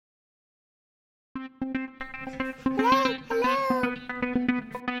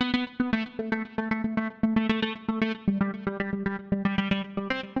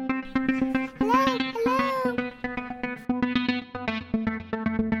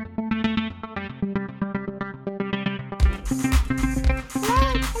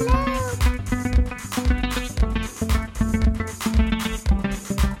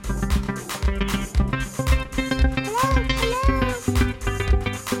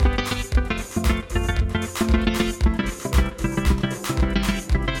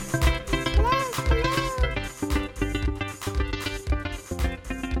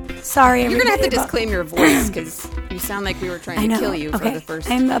sorry, You're everybody. going to have to disclaim your voice because you sound like we were trying to kill you for the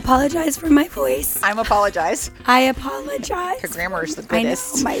first... I apologize for my voice. I apologize. Her grammar is the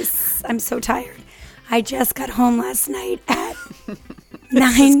goodest. I know. I'm so tired. I just got home last night at 9.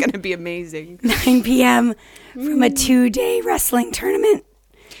 This is going to be amazing. 9 p.m. from a 2-day wrestling tournament.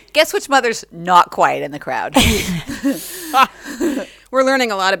 Guess which mother's not quiet in the crowd? We're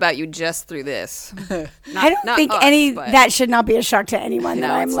learning a lot about you just through this. I don't think that should not be a shock to anyone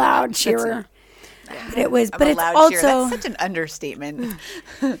that I'm loud cheerer. But it was, but it's also cheerer. That's such an understatement.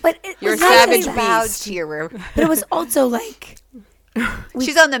 But you're a savage loud cheerer. But it was also like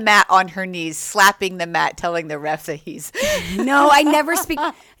she's on the mat on her knees, slapping the mat, telling the ref that he's. No, I never speak.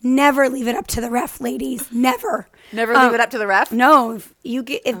 Never leave it up to the ref, ladies. Never. Never leave it up to the ref? No.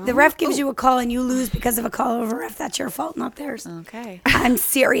 If the ref gives you a call and you lose because of a call of a ref, that's your fault, not theirs. Okay. I'm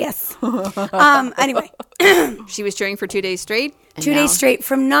serious. Anyway. She was cheering for 2 days straight? 2 days straight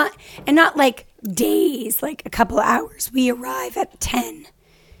from not like days, like a couple of hours. We arrive at 10.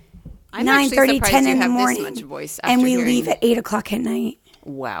 I'm 9:30, 10 in the morning. This much voice and we leave at 8 o'clock at night.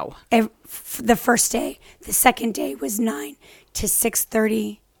 Wow. The first day. The second day was 9 to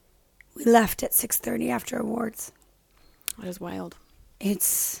 6:30. We left at 6:30 after awards. That is wild.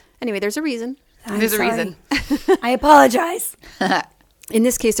 Anyway, there's a reason. There's a reason. I apologize. In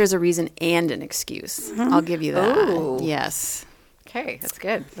this case, there's a reason and an excuse. Mm-hmm. I'll give you that. Ooh. Yes. Okay, that's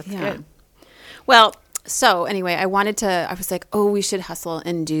good. That's good. Well, so anyway, I was like, we should hustle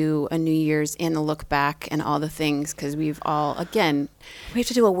and do a New Year's and a look back and all the things because we've all, again. We have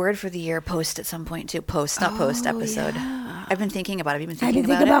to do a word for the year post at some point too. Episode. Yeah. I've been thinking about it. Have you been I thinking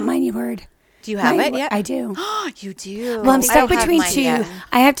didn't think about my new word. Do you have it yet? I do. You do? Well, I'm stuck between two. Yet.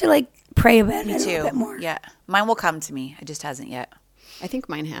 I have to pray about it a little bit more. Yeah. Mine will come to me. It just hasn't yet. I think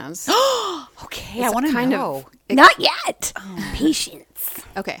mine has. Okay, I want to know. Not yet. Patience.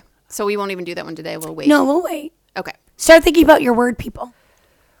 Okay. So we won't even do that one today. We'll wait. No, we'll wait. Okay. Start thinking about your word, people.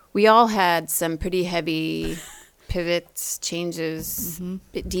 We all had some pretty heavy pivots, changes,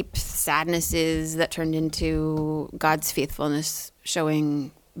 deep sadnesses that turned into God's faithfulness,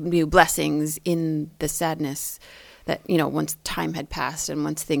 showing new blessings in the sadness that, once time had passed and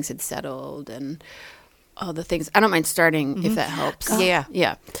once things had settled and all the things. I don't mind starting if that helps.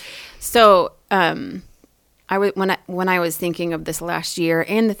 Yeah. So, when I was thinking of this last year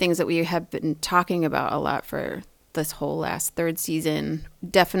and the things that we have been talking about a lot for this whole last third season,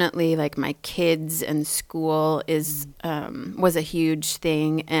 definitely my kids and school was a huge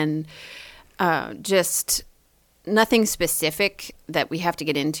thing, and just nothing specific that we have to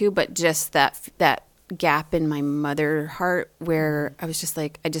get into, but just that gap in my mother heart where I was just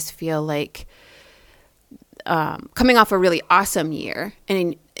I just feel like coming off a really awesome year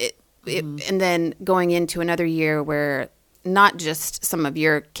and and then going into another year where not just some of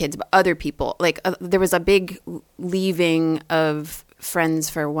your kids, but other people, there was a big leaving of friends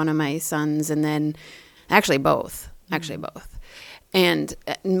for one of my sons, and then actually both, and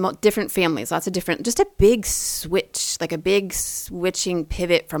different families, lots of different, just a big switch, a big switching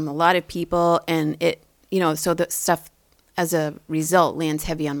pivot from a lot of people, and it, so the stuff as a result lands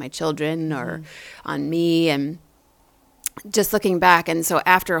heavy on my children or on me, and just looking back, and so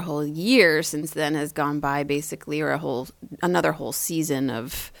after a whole year since then has gone by, basically, or another whole season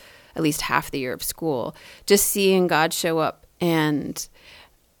of at least half the year of school, just seeing God show up, and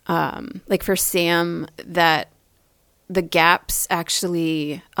for Sam, that the gaps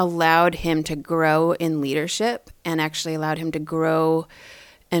actually allowed him to grow in leadership, and actually allowed him to grow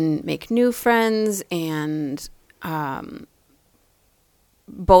and make new friends, and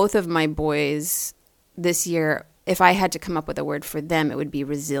both of my boys this year, if I had to come up with a word for them, it would be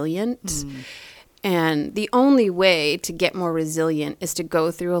resilient. And the only way to get more resilient is to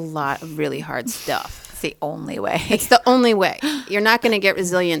go through a lot of really hard stuff. It's the only way. It's the only way. You're not going to get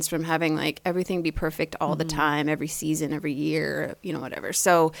resilience from having everything be perfect all the time, every season, every year, whatever.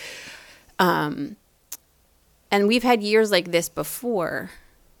 So, and we've had years like this before,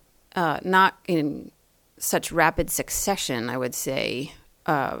 not in such rapid succession, I would say,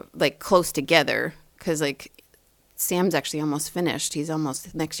 close together, because Sam's actually almost finished.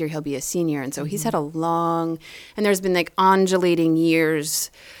 Next year he'll be a senior. And so he's had a long, and there's been undulating years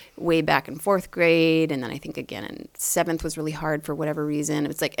way back in fourth grade. And then I think again in seventh was really hard for whatever reason.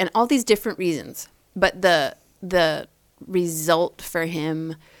 It's and all these different reasons. But the result for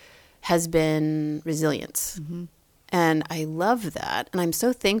him has been resilience. And I love that. And I'm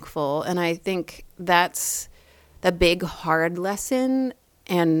so thankful. And I think that's the big hard lesson.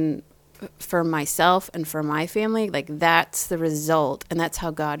 And for myself and for my family, that's the result, and that's how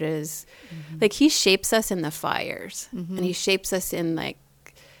God is. He shapes us in the fires, and he shapes us in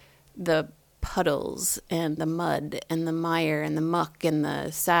the puddles and the mud and the mire and the muck and the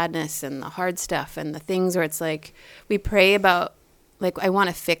sadness and the hard stuff and the things where it's like we pray about, like, I want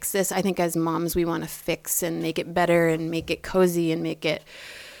to fix this. I think as moms, we want to fix and make it better and make it cozy and make it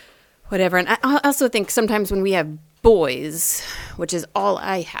whatever. And I also think sometimes when we have boys, which is all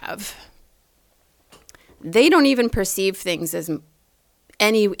I have, they don't even perceive things as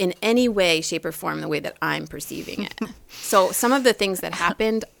in any way, shape, or form the way that I'm perceiving it. So some of the things that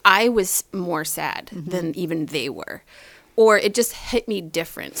happened, I was more sad than even they were. Or it just hit me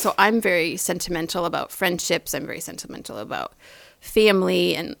different. So I'm very sentimental about friendships. I'm very sentimental about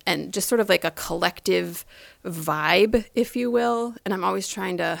family and just sort of like a collective vibe, if you will. And I'm always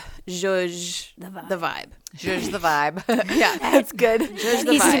trying to judge the vibe. Judge the vibe. Yeah, that's good. Judge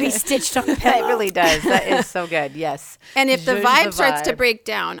the vibe. Needs to be stitched on the pillow. It really does. That is so good. Yes. And if the vibe starts to break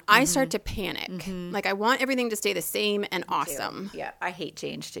down, I start to panic. Like I want everything to stay the same and awesome. Yeah, I hate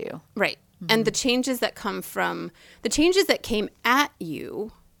change too. Right. And the changes that came at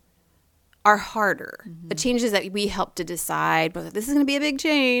you are harder. The changes that we help to decide, but this is going to be a big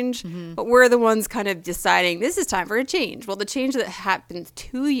change, but we're the ones kind of deciding this is time for a change. Well, the change that happens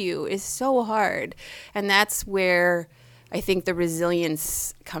to you is so hard. And that's where I think the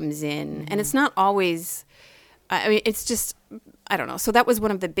resilience comes in. And it's not always, I mean, it's just, I don't know. So that was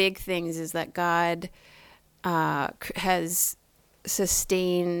one of the big things, is that God has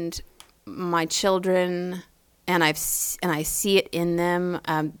sustained my children, and I see it in them.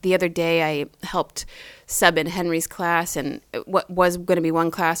 The other day, I helped sub in Henry's class, and what was going to be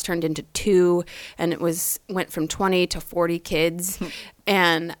one class turned into two, and it went from 20 to 40 kids.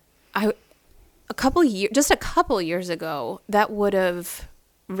 And a couple years ago, that would have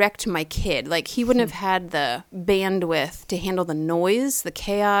wrecked my kid. Like, he wouldn't have had the bandwidth to handle the noise, the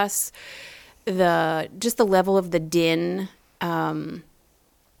chaos, just the level of the din.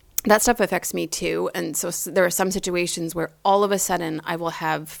 That stuff affects me too. And so there are some situations where all of a sudden I will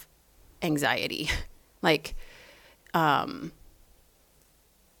have anxiety, like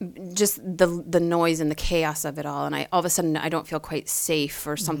just the noise and the chaos of it all. And all of a sudden I don't feel quite safe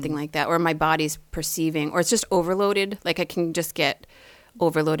or something like that, or my body's perceiving, or it's just overloaded. Like I can just get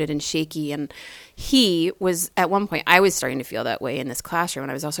overloaded and shaky. And he was, at one point, I was starting to feel that way in this classroom.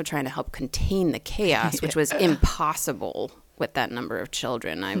 And I was also trying to help contain the chaos, which was impossible with that number of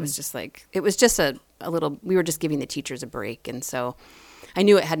children. I was just like, it was just a little, we were just giving the teachers a break. And so I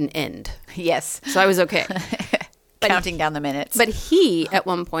knew it had an end. Yes. So I was okay. Counting down the minutes. But he, at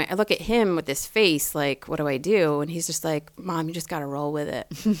one point, I look at him with this face like, what do I do? And he's just like, Mom, you just got to roll with it.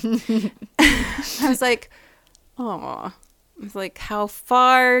 I was like, oh, I was like, how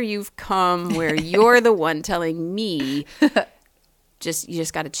far you've come where you're the one telling me, you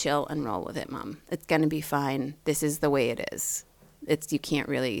just got to chill and roll with it, Mom. It's going to be fine. This is the way it is. You can't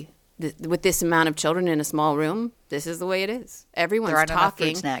really, with this amount of children in a small room, this is the way it is. Everyone's talking. There aren't talking.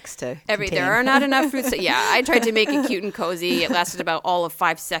 Enough fruit snacks to There are not enough fruit. Yeah, I tried to make it cute and cozy. It lasted about all of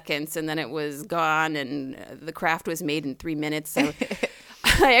 5 seconds, and then it was gone, and the craft was made in 3 minutes. So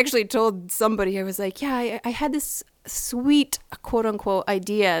I actually told somebody, I was like, yeah, I had this sweet, quote-unquote,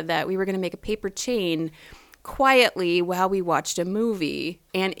 idea that we were going to make a paper chain quietly while we watched a movie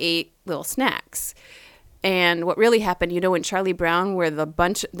and ate little snacks. And what really happened, in Charlie Brown, where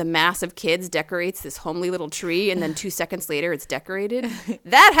the mass of kids decorates this homely little tree, and then 2 seconds later it's decorated,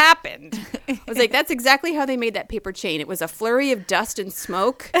 that happened. I was like, that's exactly how they made that paper chain. It was a flurry of dust and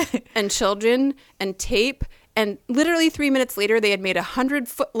smoke and children and tape, and literally 3 minutes later they had made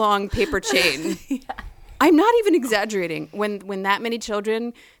 100-foot-long paper chain. Yeah. I'm not even exaggerating. When that many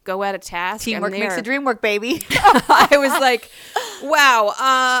children go at a task, teamwork makes the dream work, baby. I was like, wow,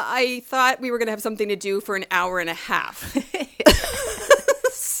 I thought we were going to have something to do for an hour and a half.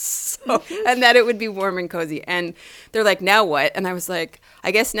 And that it would be warm and cozy. And they're like, now what? And I was like, I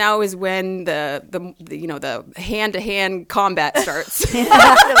guess now is when the hand-to-hand combat starts.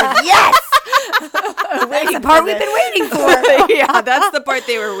 Yes! That's the part we've been waiting for. Yeah, that's the part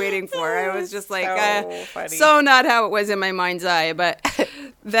they were waiting for. I was just like, so not how it was in my mind's eye. But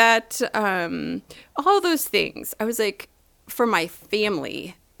that, all those things, I was like, for my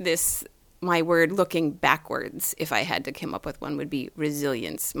family, my word looking backwards, if I had to come up with one, would be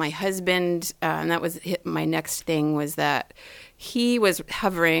resilience. My husband, and that was my next thing, was that he was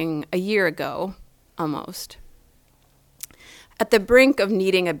hovering a year ago, almost, at the brink of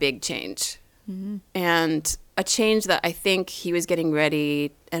needing a big change. Mm-hmm. And a change that I think he was getting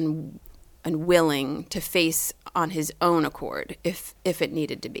ready and willing to face on his own accord if it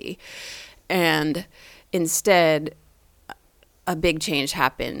needed to be. And instead, a big change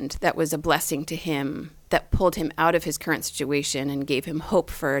happened that was a blessing to him that pulled him out of his current situation and gave him hope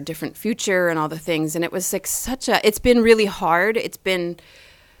for a different future and all the things. And it was like it's been really hard. It's been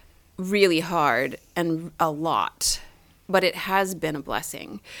really hard and a lot, but it has been a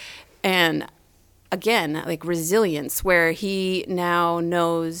blessing. And again, like resilience, where he now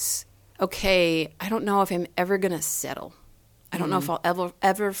knows, okay, I don't know if I'm ever going to settle. I don't know if I'll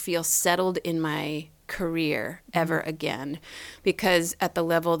ever feel settled in my career ever again, because at the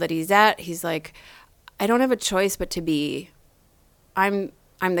level that he's at, he's like, I don't have a choice but to be, I'm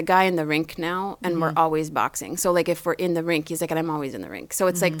the guy in the rink now, and we're always boxing. So like if we're in the rink, he's like, and I'm always in the rink. So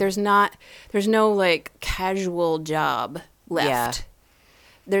it's like there's no like casual job left. Yeah.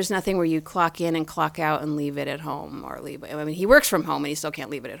 There's nothing where you clock in and clock out and leave it at home, or leave. I mean, he works from home and he still can't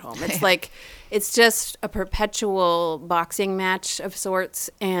leave it at home. It's like it's just a perpetual boxing match of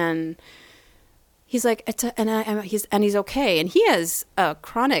sorts. And he's like, he's okay, and he has a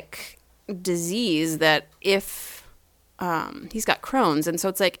chronic disease that if he's got Crohn's, and so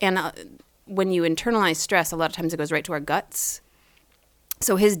it's like, and when you internalize stress, a lot of times it goes right to our guts.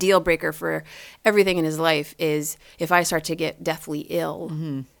 So his deal breaker for everything in his life is if I start to get deathly ill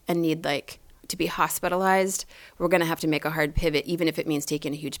and need like to be hospitalized, we're going to have to make a hard pivot, even if it means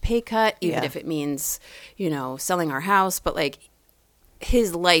taking a huge pay cut, even if it means, selling our house. But like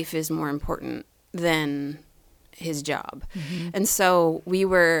his life is more important than his job. And so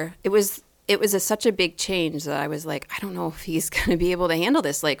it was such a big change that I was like, I don't know if he's going to be able to handle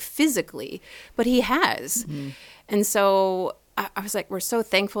this like physically, but he has. And so I was like, we're so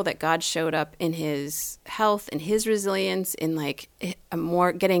thankful that God showed up in his health and his resilience, in like a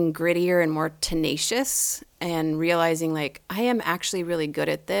more getting grittier and more tenacious, and realizing like I am actually really good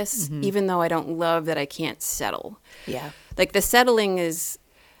at this, even though I don't love that I can't settle. Yeah. Like the settling it's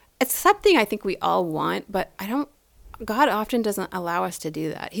something I think we all want, but God often doesn't allow us to do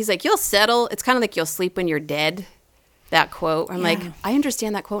that. He's like, you'll settle. It's kind of like you'll sleep when you're dead. That quote. I'm like, I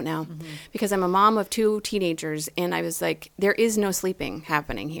understand that quote now because I'm a mom of 2 teenagers, and I was like, there is no sleeping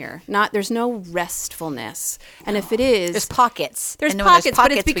happening here. There's no restfulness. And if it is, there's pockets. There's pockets,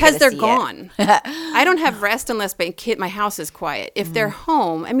 but it's because they're gone. I don't have rest unless my house is quiet. If they're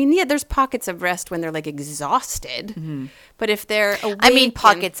home, I mean, there's pockets of rest when they're like exhausted. But if they're awake,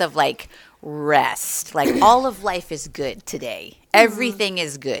 pockets of like rest. Like all of life is good today. Everything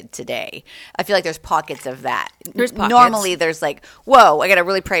is good today. I feel like there's pockets of that. There's pockets. Normally there's like, whoa, I got to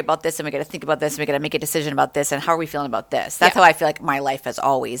really pray about this, and we got to think about this, and we got to make a decision about this, and how are we feeling about this? That's how I feel like my life has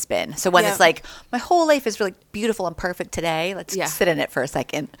always been. So when it's like, my whole life is really beautiful and perfect today, let's sit in it for a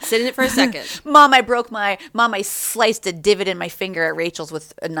second. Sit in it for a second. Mom, I sliced a divot in my finger at Rachel's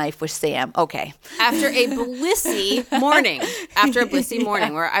with a knife with Sam. Okay. After a blissy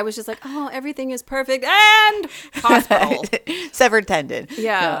morning, where I was just like, oh, everything is perfect, and hospital. Severed tendon.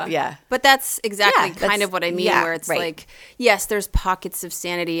 Yeah. Yeah. But that's exactly kind of what I mean, where it's like, yes, there's pockets of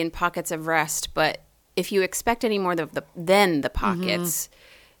sanity and pockets of rest, but if you expect any more than the pockets,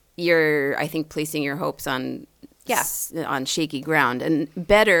 you're, I think, placing your hopes on shaky ground. And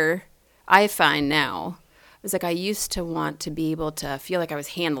better, I find now, it's like I used to want to be able to feel like I was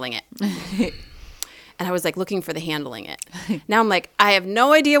handling it. And I was like looking for the handling it. Now I'm like, I have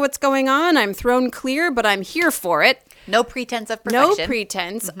no idea what's going on. I'm thrown clear, but I'm here for it. No pretense of perfection. No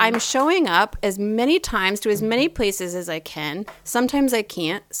pretense. I'm showing up as many times to as many places as I can. Sometimes I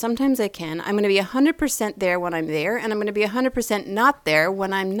can't. Sometimes I can. I'm going to be 100% there when I'm there, and I'm going to be 100% not there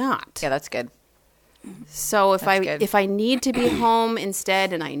when I'm not. Yeah, that's good. So if I need to be home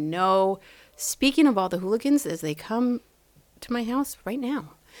instead, and I know, speaking of all the hooligans, as they come to my house right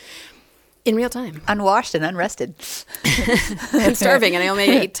now, in real time. Unwashed and unrested. I'm starving, and I only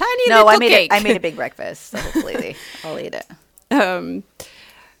ate tiny little cake. I made a big breakfast, so hopefully I'll eat it.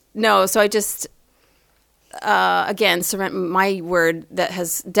 No, so I just, again, my word that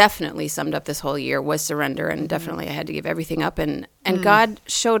has definitely summed up this whole year was surrender, and definitely I had to give everything up. And God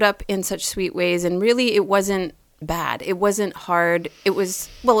showed up in such sweet ways, and really it wasn't bad. It wasn't hard. It was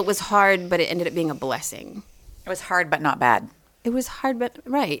hard, but it ended up being a blessing. It was hard, but not bad. It was hard, but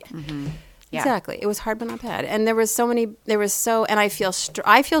right. Yeah. Exactly. It was hard, but not bad. And and I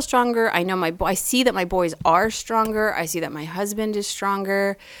feel stronger. I know I see that my boys are stronger. I see that my husband is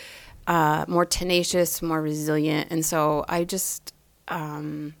stronger, more tenacious, more resilient. And so I just,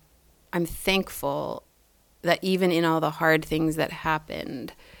 I'm thankful that even in all the hard things that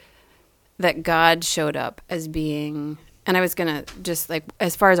happened, that God showed up as being, and I was going to just like,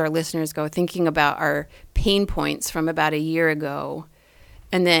 as far as our listeners go, thinking about our pain points from about a year ago,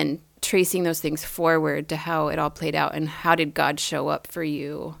 and then tracing those things forward to how it all played out, and how did God show up for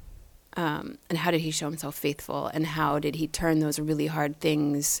you, and how did he show himself faithful, and how did he turn those really hard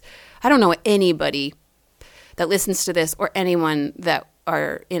things. I don't know anybody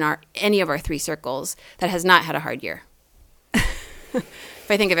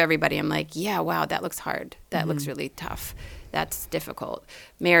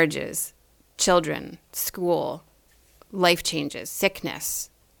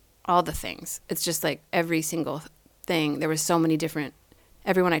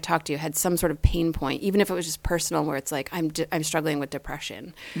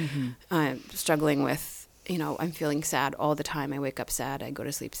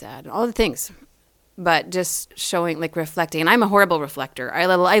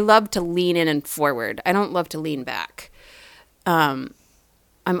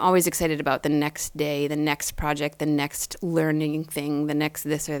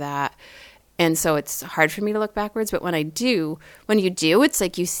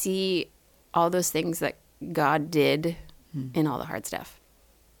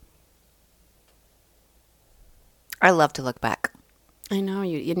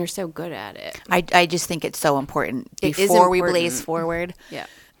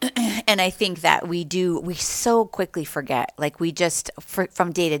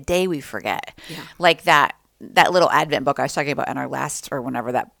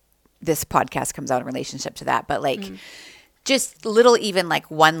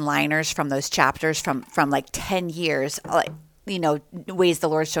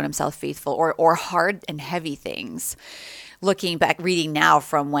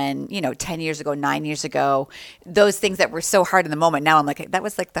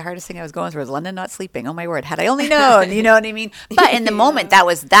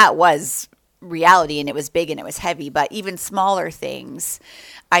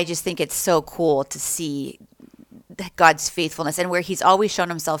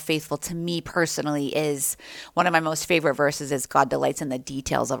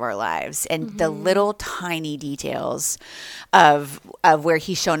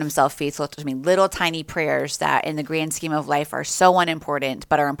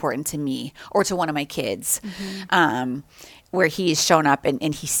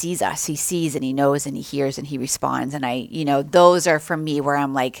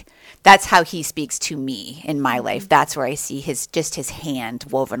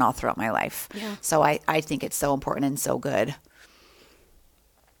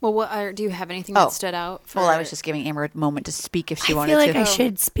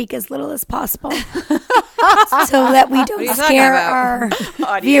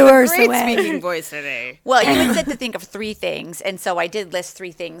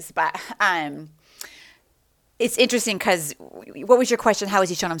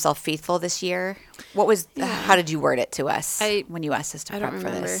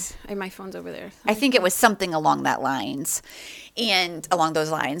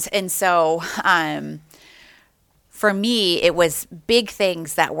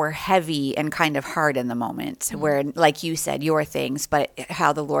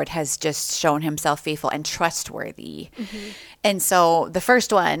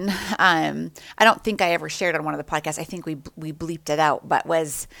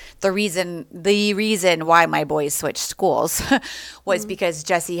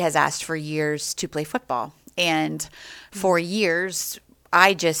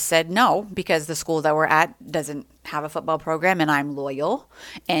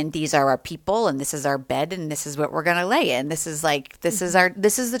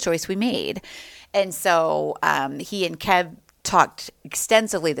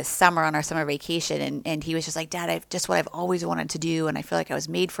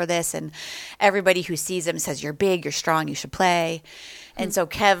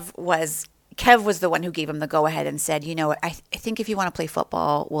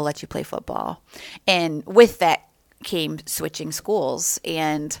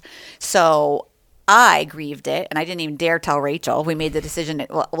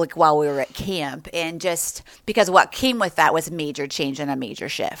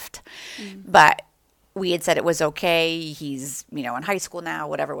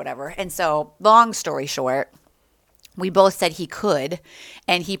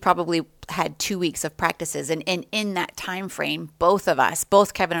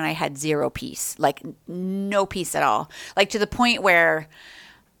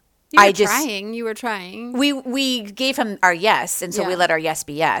You were trying. We gave him our yes, and so we let our yes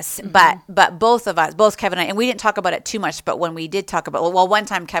be yes. Mm-hmm. But both of us, both Kevin and I, and we didn't talk about it too much. But when we did talk about, well, one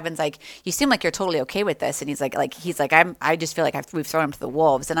time Kevin's like, "You seem like you're totally okay with this," and he's like, I just feel like we've thrown him to the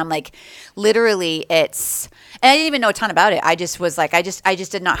wolves, and I'm like, literally, it's. And I didn't even know a ton about it. I just was like, I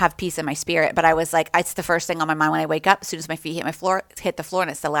just did not have peace in my spirit. But I was like, it's the first thing on my mind when I wake up. As soon as my feet hit the floor,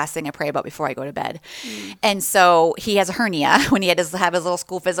 and it's the last thing I pray about before I go to bed. And so he has a hernia. When he had to have his little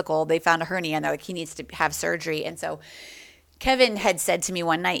school physical, they found a hernia, and they're like, he needs to have surgery. And so Kevin had said to me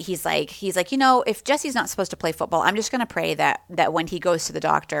one night, he's like, if Jesse's not supposed to play football, I'm just going to pray that when he goes to the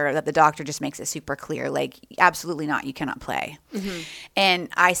doctor, that the doctor just makes it super clear, like, absolutely not, you cannot play. Mm-hmm. And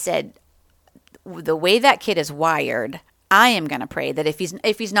I said, the way that kid is wired, I am going to pray that if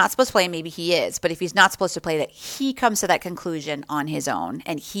he's not supposed to play, maybe he is, but if he's not supposed to play, that he comes to that conclusion on his own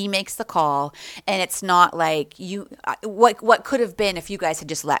and he makes the call. And it's not like what could have been if you guys had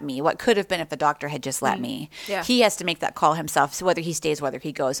just let me, what could have been if the doctor had just let me. Yeah. He has to make that call himself, so whether he stays, whether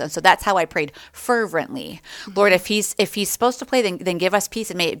he goes. And so that's how I prayed fervently. Mm-hmm. Lord, if he's supposed to play, then give us peace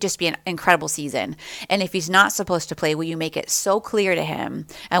and may it just be an incredible season. And if he's not supposed to play, will you make it so clear to him,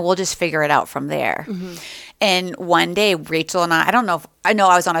 and we'll just figure it out from there. Mm-hmm. And one day, Rachel and I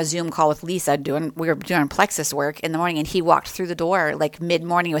was on a Zoom call with Lisa we were doing plexus work in the morning, and he walked through the door like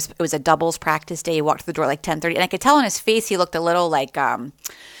mid-morning. It was a doubles practice day. He walked through the door like 10:30, and I could tell on his face he looked a little like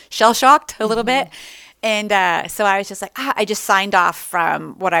shell-shocked a little bit. And so I was just like, I just signed off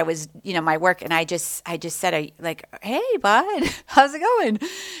from what I was, my work, and I just said, hey, bud, how's it going? And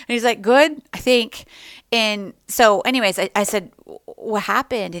he's like, good, I think. And so, anyways, I said, what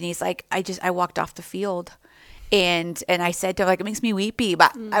happened? And he's like, I walked off the field. And I said to him, it makes me weepy.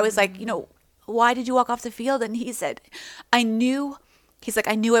 But I was like, why did you walk off the field? And he said, I knew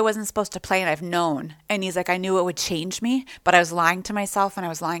I wasn't supposed to play, and I've known. And he's like, I knew it would change me, but I was lying to myself, and I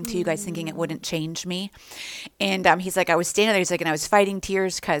was lying to you guys thinking it wouldn't change me. And he's like, I was standing there, he's like, and I was fighting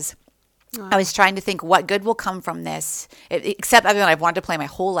tears because I was trying to think what good will come from this, except I've wanted to play my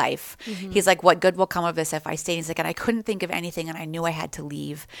whole life. Mm-hmm. He's like, what good will come of this if I stay? He's like, and I couldn't think of anything, and I knew I had to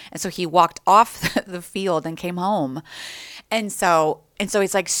leave. And so he walked off the field and came home. And so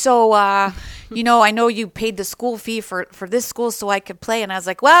he's like, I know you paid the school fee for this school so I could play. And I was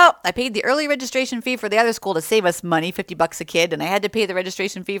like, well, I paid the early registration fee for the other school to save us money, $50 a kid. And I had to pay the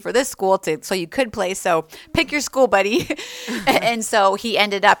registration fee for this school so you could play. So pick your school, buddy. And so he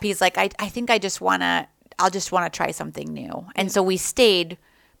ended up, he's like, I think I'll just want to try something new. And so we stayed,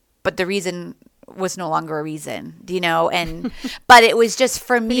 but the reason was no longer a reason, and, but it was just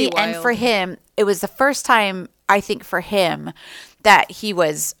for me and for him, it was the first time, I think, for him that he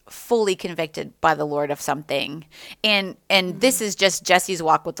was fully convicted by the Lord of something. And this is just Jesse's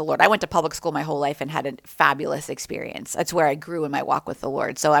walk with the Lord. I went to public school my whole life and had a fabulous experience. That's where I grew in my walk with the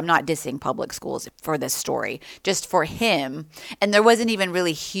Lord. So I'm not dissing public schools for this story, just for him. And there wasn't even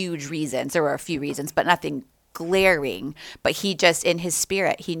really huge reasons. There were a few reasons, but nothing glaring. But he just, in his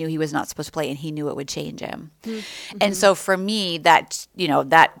spirit, he knew he was not supposed to play, and he knew it would change him. Mm-hmm. And so for me, that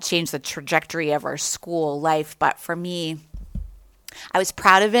changed the trajectory of our school life. But for me, I was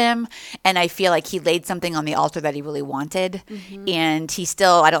proud of him, and I feel like he laid something on the altar that he really wanted. Mm-hmm. And he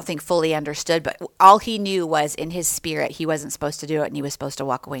still, I don't think, fully understood, but all he knew was in his spirit he wasn't supposed to do it, and he was supposed to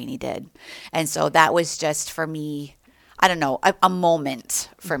walk away, and he did. And so that was just, for me, I don't know, a moment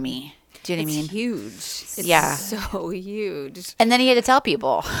for me. Do you know what I mean? Huge. It's so huge. And then he had to tell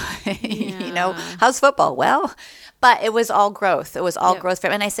people, how's football? Well, but it was all growth. It was all growth for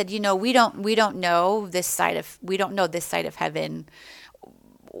him. And I said, we don't know this side of heaven,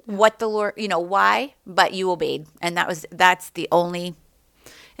 what the Lord, why, but you obeyed. And that's the only.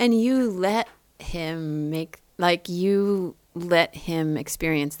 And you let him let him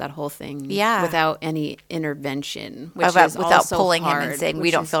experience that whole thing without any intervention, without pulling him and saying,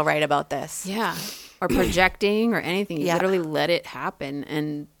 we don't feel right about this. Yeah. Or projecting or anything. You literally let it happen.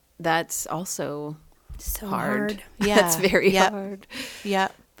 And that's also so hard. Yeah. That's very hard. Yeah.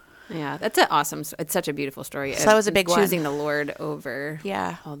 Yeah. It's such a beautiful story. So that was a big one. Choosing the Lord over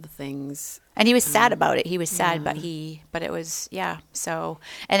all the things. And he was sad about it. He was sad, but it was, so,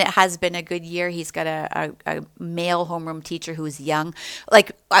 and it has been a good year. He's got a male homeroom teacher who's young.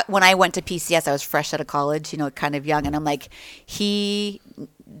 Like when I went to PCS, I was fresh out of college, kind of young. And I'm like,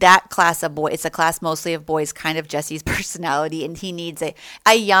 that class of boys, it's a class mostly of boys, kind of Jesse's personality. And he needs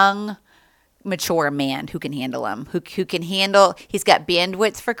a young, mature man who can handle him, who can handle, he's got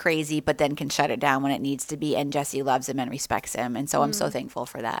bandwidth for crazy, but then can shut it down when it needs to be. And Jesse loves him and respects him. And so I'm so thankful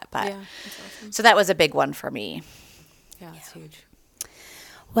for that. But that's awesome. So that was a big one for me. Yeah, it's huge.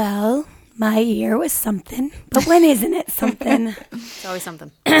 Well, My year was something, but when isn't it something? It's always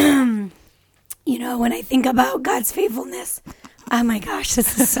something. You know, when I think about God's faithfulness, oh my gosh,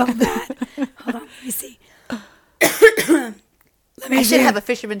 this is so bad. Hold on, let me see. I should have a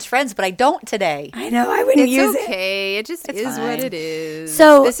fisherman's friends, but I don't today. I know, I wouldn't use It's okay. It just is fine. what it is.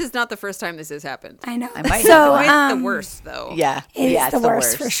 So- this is not the first time this has happened. I know. I might So, It's the worst, though. Yeah. it yeah, is it's the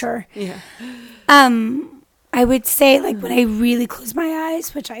worst for sure. Yeah. I would say, like, when I really close my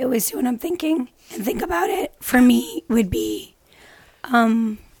eyes, which I always do when I'm thinking and think about it, for me would be,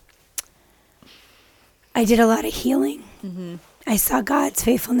 I did a lot of healing. Mm-hmm. I saw God's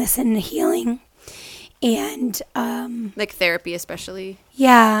faithfulness in the healing. And, Like therapy, especially.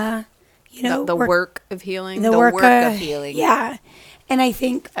 yeah, you know, The work of healing. the The work work of of healing. Yeah. And I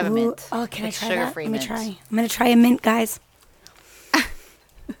think, Have a mint. oh, can It's I try that? sugar-free Let me mint. try. I'm going to try a mint, guys.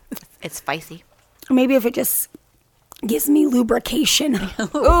 It's spicy. Or maybe if it just gives me lubrication.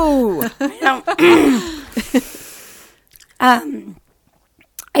 Ooh.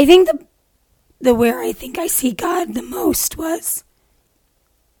 I think the where I think I see God the most was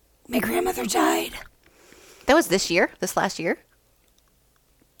my grandmother died. That was this last year?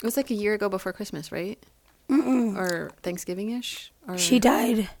 It was like a year ago before Christmas, right? Or Thanksgiving-ish? Or... She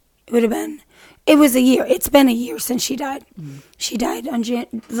died. It was a year. It's been a year since she died. She died on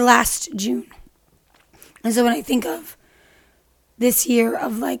the last June. And so when I think of this year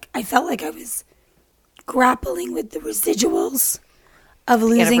of, like, I felt like I was grappling with the residuals of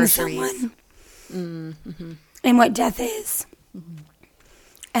losing someone and what death is.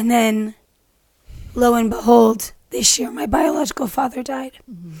 And then, lo and behold, this year my biological father died.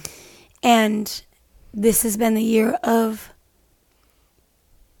 And this has been the year of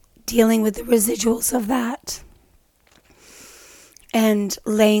dealing with the residuals of that and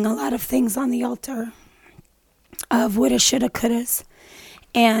laying a lot of things on the altar of woulda, shoulda, couldas.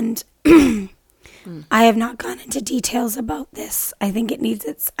 And I have not gone into details about this. I think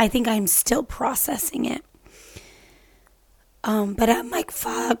I think I'm still processing it. But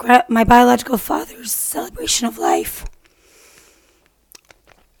at my biological father's celebration of life,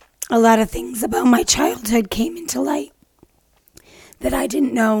 a lot of things about my childhood came into light that I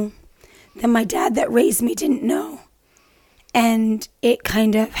didn't know, that my dad that raised me didn't know. And it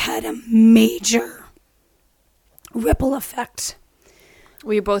kind of had a major ripple effect.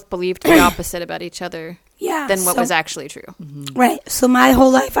 We both believed the opposite about each other than what was actually true. Right. So my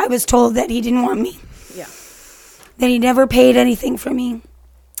whole life I was told that he didn't want me. Yeah. That he never paid anything for me.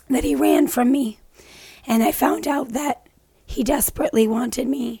 That he ran from me. And I found out that he desperately wanted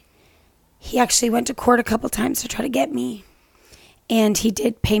me. He actually went to court a couple times to try to get me. And he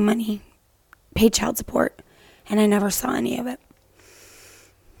did pay money, pay child support. And I never saw any of it.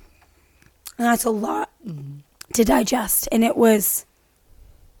 And that's a lot to digest. And it was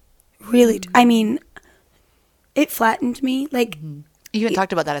really, I mean, it flattened me. Like, You haven't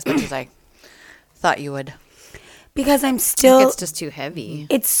talked about that as much as I thought you would. because I'm still, It's just too heavy.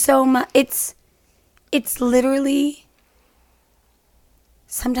 it's so much, it's literally,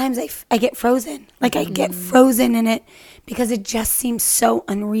 sometimes I get frozen. Like, I get frozen in it because it just seems so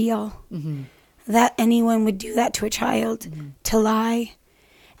unreal that anyone would do that to a child, to lie.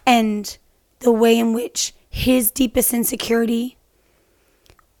 And the way in which his deepest insecurity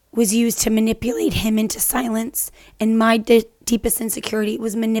was used to manipulate him into silence, and my deepest insecurity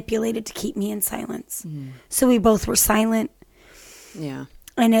was manipulated to keep me in silence. So we both were silent. Yeah.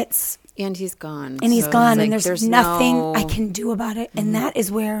 And he's gone. and he's So gone, it's and like, there's nothing no- I can do about it. And that is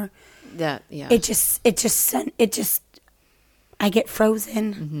where it just I get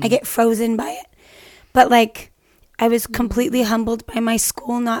frozen. I get frozen by it. But, like, I was completely humbled by my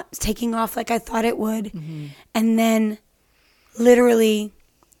school not taking off like I thought it would. And then literally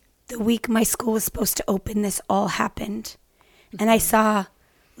the week my school was supposed to open, this all happened. And I saw,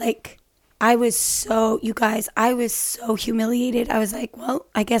 like, I was so humiliated. I was like, well,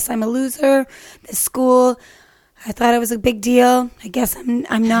 I guess I'm a loser. This school, I thought it was a big deal. I guess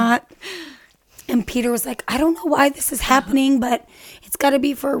I'm not. And Peter was like, I don't know why this is happening, but it's got to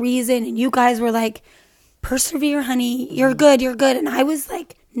be for a reason. And you guys were like, persevere, honey. You're good. And I was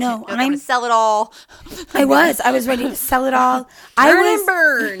like, no, I'm going to sell it all. I was ready to sell it all.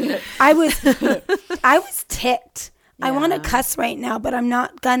 Burn. I was ticked. I want to cuss right now, but I'm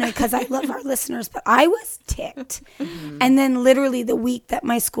not gonna because I love our listeners. But I was ticked. And then literally the week that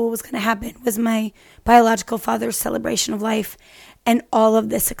my school was going to happen was my biological father's celebration of life. And all of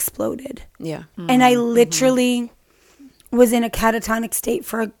this exploded. Yeah. And I literally was in a catatonic state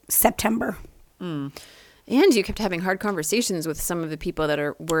for September. And you kept having hard conversations with some of the people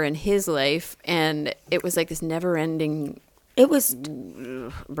that were in his life, and it was like this never-ending It was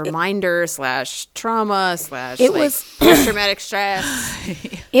reminder / trauma / It was post-traumatic stress.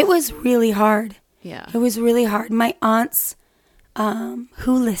 It was really hard. Yeah. It was really hard. My aunts who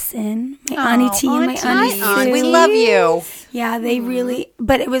listen, my Auntie T and my Auntie Sue. We love you. Yeah, they really,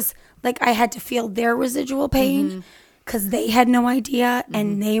 but it was like I had to feel their residual pain because they had no idea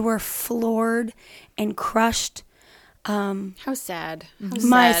and they were floored and crushed. How sad. How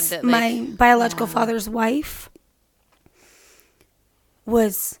My sad that, my biological father's wife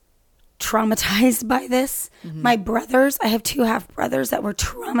was traumatized by this. My brothers, I have 2 half brothers that were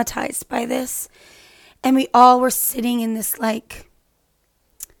traumatized by this. And we all were sitting in this like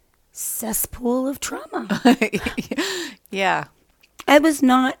cesspool of trauma. Yeah. It was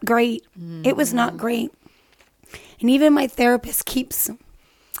not great. It was not great. And even my therapist keeps,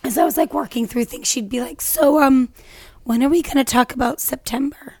 as I was like working through things, she'd be like, so when are we going to talk about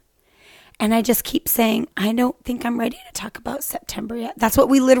September? And I just keep saying, I don't think I'm ready to talk about September yet. That's what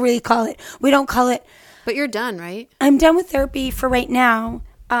we literally call it. We don't call it. But you're done, right? I'm done with therapy for right now.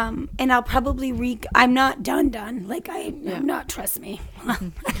 And I'll probably I'm not done. Like I'm not, trust me.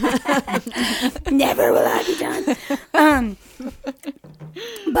 Never will I be done.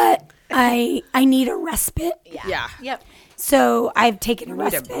 But I need a respite. Yeah. Yep. So I've taken a Need a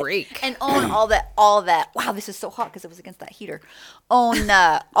respite. break. And own all that. Wow, this is so hot because it was against that heater. Own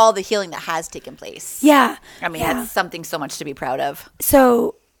all the healing that has taken place. Yeah. I mean, it's something so much to be proud of.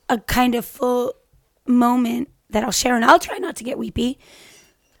 So a kind of full moment that I'll share, and I'll try not to get weepy.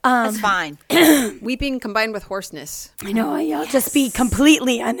 That's fine. Weeping combined with hoarseness. I know, I'll just be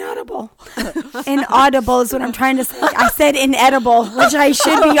completely inaudible. Inaudible is what I'm trying to say. I said inedible, which I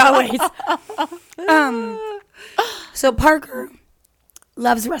should be always. So Parker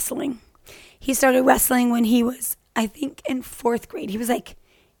loves wrestling. He started wrestling when he was, I think, in 4th grade. He was like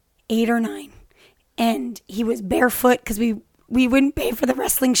 8 or 9. And he was barefoot because we wouldn't pay for the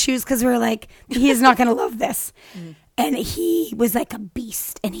wrestling shoes because we were like, he is not going to love this. And he was like a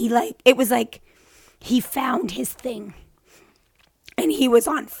beast. And it was like he found his thing. And he was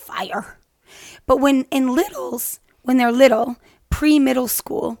on fire. But when they're little, pre-middle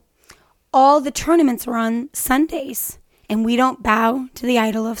school, all the tournaments are on Sundays. And we don't bow to the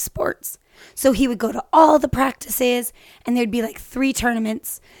idol of sports. So he would go to all the practices. And there'd be like 3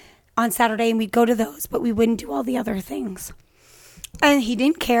 tournaments on Saturday. And we'd go to those. But we wouldn't do all the other things. And he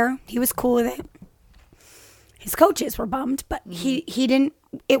didn't care. He was cool with it. His coaches were bummed, but he didn't.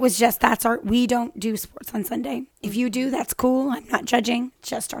 It was just, we don't do sports on Sunday. If you do, that's cool. I'm not judging. It's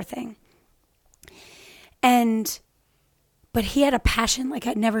just our thing. But he had a passion like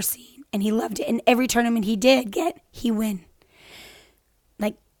I'd never seen, and he loved it. And every tournament he did he win.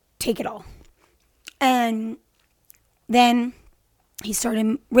 Like, take it all. And then he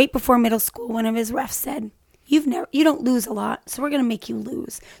started, right before middle school, one of his refs said, you don't lose a lot, so we're going to make you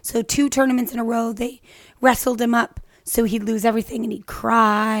lose. So 2 tournaments in a row, they wrestled him up so he'd lose everything and he'd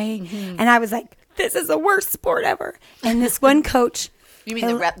cry. And I was like, this is the worst sport ever. And this one coach. You mean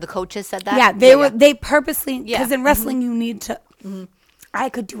the coaches said that? Yeah, they purposely, because in wrestling you need to, I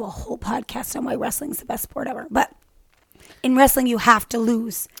could do a whole podcast on why wrestling's the best sport ever. But in wrestling you have to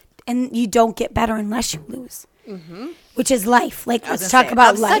lose, and you don't get better unless you lose. Which is life. Like, let's talk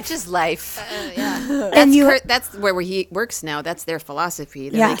about life. Such is life. That's where he works now. That's their philosophy.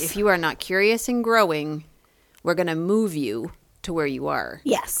 They're like, if you are not curious and growing, we're going to move you to where you are.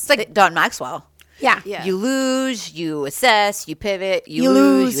 Yes. It's like Don Maxwell. Yeah. You lose, you assess, you pivot, you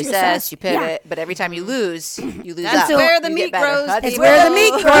lose, you assess, you pivot. Yeah. But every time you lose That's up. where the meat grows. It's where the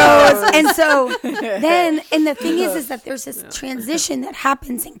meat grows. And so then, and the thing is that there's this transition that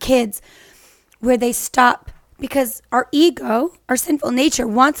happens in kids where they stop. Because our ego, our sinful nature,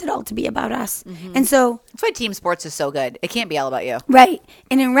 wants it all to be about us. And so... That's why team sports is so good. It can't be all about you. Right.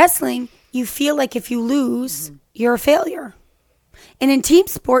 And in wrestling, you feel like if you lose, you're a failure. And in team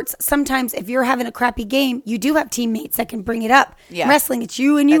sports, sometimes if you're having a crappy game, you do have teammates that can bring it up. Yeah. In wrestling, it's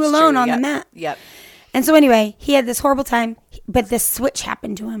you and you alone on the mat. Yep. And so anyway, he had this horrible time, but this switch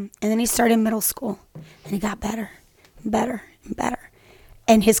happened to him. And then he started middle school. And he got better and better and better.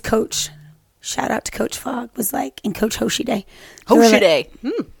 And his coach... Shout out to Coach Fogg, was like, and Coach Hoshide. Hoshide.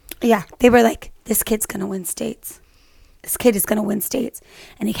 Yeah. They were like, this kid's going to win states. This kid is going to win states.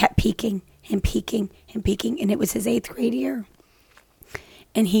 And he kept peaking and peaking and peaking. And it was his 8th grade year.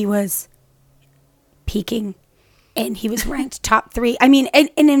 And he was peaking. And he was ranked top 3. I mean,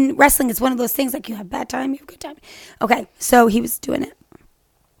 and in wrestling, it's one of those things like you have bad time, you have good time. Okay. So he was doing it.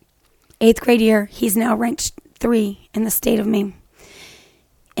 8th grade year. He's now ranked 3 in the state of Maine.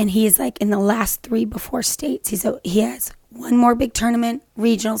 And he is like in the last 3 before states. He has one more big tournament,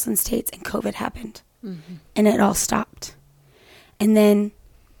 regionals and states, and COVID happened. And it all stopped. And then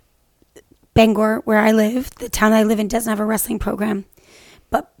Bangor, where I live, the town I live in doesn't have a wrestling program.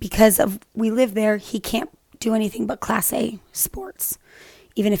 But because of we live there, he can't do anything but Class A sports.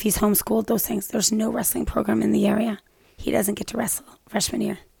 Even if he's homeschooled, those things, there's no wrestling program in the area. He doesn't get to wrestle freshman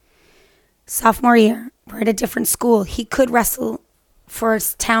year. Sophomore year, we're at a different school. He could wrestle for a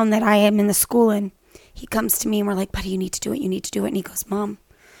town that I am in the school in. He comes to me and we're like, buddy, you need to do it. You need to do it. And he goes, Mom,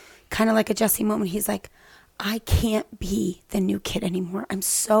 kind of like a Jesse moment. He's like, I can't be the new kid anymore. I'm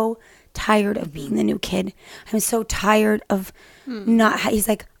so tired of being the new kid. I'm so tired of not. He's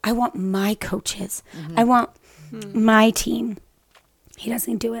like, I want my coaches. I want my team. He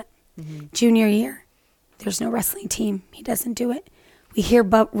doesn't do it. Junior year, there's no wrestling team. He doesn't do it. We hear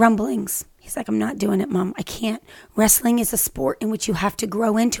rumblings. He's like, I'm not doing it, Mom. I can't. Wrestling is a sport in which you have to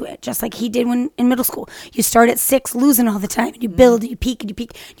grow into it, just like he did when in middle school. You start at 6, losing all the time, and you build, and you peak, and you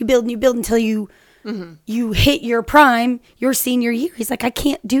peak. You build, and you build until you hit your prime, your senior year. He's like, I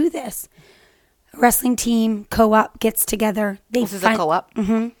can't do this. A wrestling team, co-op gets together. This is a co-op?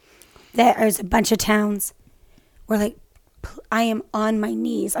 There's a bunch of towns. We're like, I am on my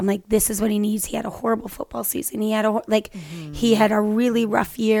knees. I'm like, this is what he needs. He had a horrible football season. He had he had a really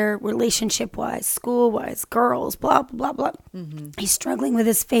rough year, relationship-wise, school-wise, girls, blah, blah, blah, blah. He's struggling with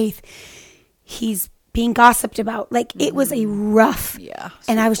his faith. He's being gossiped about. Like, it was a rough. Yeah.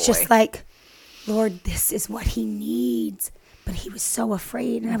 And I was just like, Lord, this is what he needs. But he was so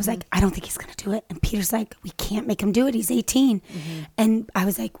afraid. And I was like, I don't think he's going to do it. And Peter's like, we can't make him do it. He's 18. And I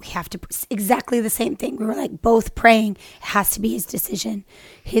was like, we have to, exactly the same thing. We were like both praying. It has to be his decision.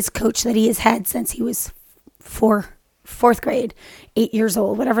 His coach that he has had since he was fourth grade, 8 years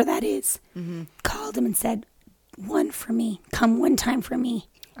old, whatever that is, called him and said, one for me. Come one time for me.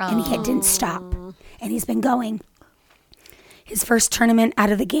 And he didn't stop. And he's been going. His first tournament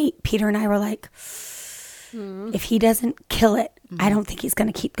out of the gate, Peter and I were like, if he doesn't kill it, I don't think he's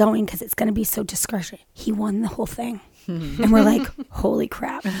going to keep going because it's going to be so discouraging. He won the whole thing. And we're like, holy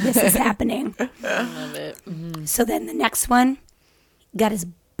crap, this is happening. I love it. So then the next one, got his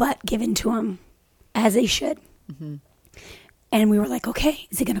butt given to him, as he should. And we were like, okay,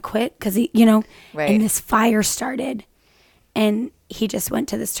 is he going to quit? Because he, and this fire started. And he just went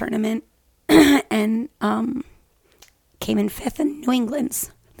to this tournament and came in 5th in New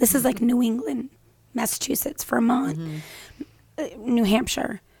England's. This is like New England, Massachusetts, Vermont, New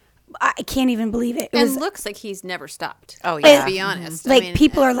Hampshire. I can't even believe it. It looks like he's never stopped. Oh, yeah. To be honest. Like,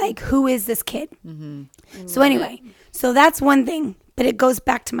 people are like, who is this kid? So anyway, so that's one thing. But it goes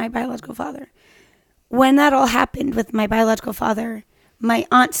back to my biological father. When that all happened with my biological father, my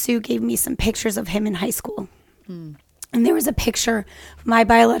Aunt Sue gave me some pictures of him in high school. And there was a picture of my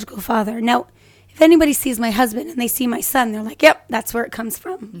biological father. Now, if anybody sees my husband and they see my son, they're like, yep, that's where it comes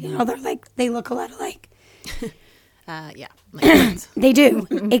from. They're like, they look a lot alike. Yeah. They do.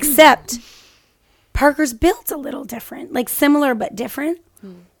 Except Parker's built a little different, like similar but different.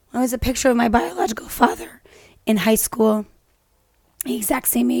 It was a picture of my biological father in high school, the exact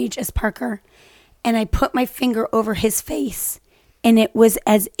same age as Parker. And I put my finger over his face, and it was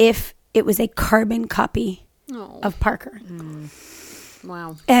as if it was a carbon copy of Parker.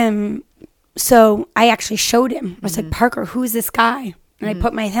 Wow. So I actually showed him. I was like, Parker, who's this guy? And I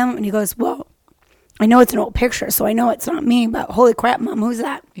put my helmet, and he goes, well, I know it's an old picture, so I know it's not me, but holy crap, Mom, who's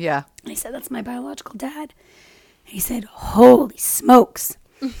that? Yeah. And I said, that's my biological dad. And he said, holy smokes.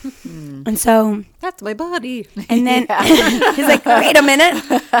 And so. That's my body. And then he's like, wait a minute.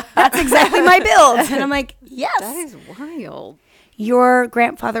 That's exactly my build. And I'm like, yes. That is wild. Your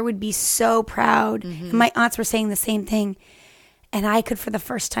grandfather would be so proud. And my aunts were saying the same thing. And I could, for the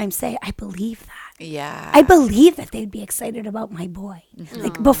first time, say, I believe that. Yeah. I believe that they'd be excited about my boy.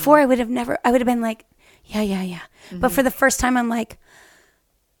 Like, before, I would have been like, yeah. But for the first time, I'm like,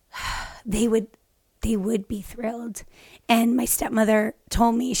 they would be thrilled. And my stepmother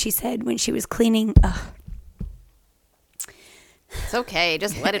told me, she said when she was cleaning. It's okay.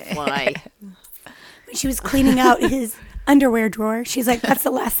 Just let it fly. When she was cleaning out his underwear drawer, she's like, that's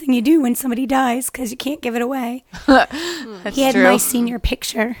the last thing you do when somebody dies because you can't give it away. He had my senior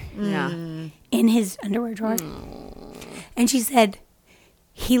picture in his underwear drawer. And she said,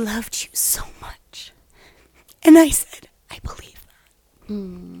 he loved you so much. And I said, I believe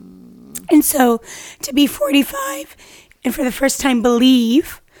that. And so to be 45 and for the first time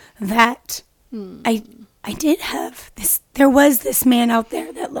believe that I did have this, there was this man out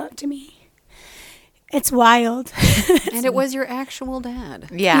there that loved me. It's wild. And it was your actual dad.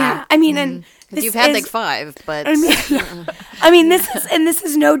 Yeah. I mean, and you've had like 5, but I mean, this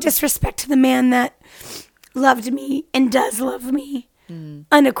is no disrespect to the man that loved me and does love me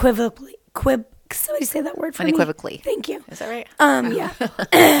unequivocally, Somebody say that word for me. Unequivocally. Thank you. Is that right?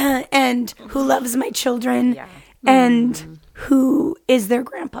 Yeah. And who loves my children and who is their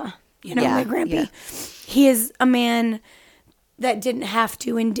grandpa, my grandpa. Yeah. He is a man that didn't have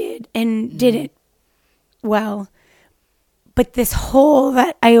to and did it well. But this whole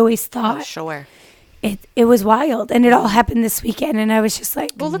that I always thought. Sure. It was wild, and it all happened this weekend, and I was just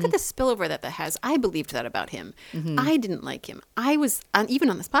like... Well, look at the spillover that has. I believed that about him. I didn't like him. I was, even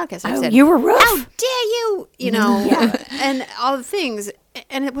on this podcast, I said... You were rough. How dare you? And all the things.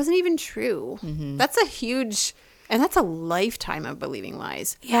 And it wasn't even true. That's a huge... And that's a lifetime of believing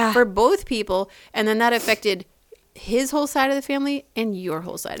lies. Yeah. For both people. And then that affected his whole side of the family and your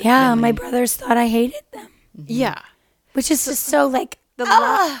whole side of the Yeah, family. my brothers thought I hated them. Yeah. Which is just so like...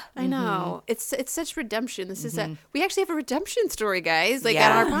 I know. It's such redemption. This is we actually have a redemption story, guys. Like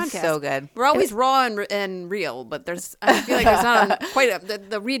on our podcast, so good. We're always raw and real, but I feel like there's not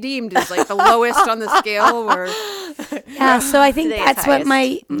the redeemed is like the lowest on the scale. So I think Today that's is what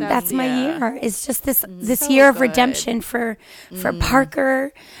highest. that's my year. It's just this So year of good. redemption for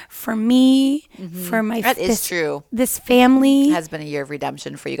Parker, for me, for my That is true. This family It has been a year of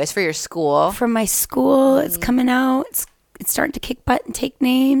redemption for you guys, for your school. for my school. It's coming out. It's starting to kick butt and take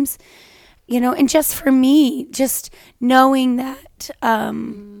names, and just for me, just knowing that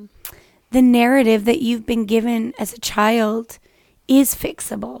the narrative that you've been given as a child is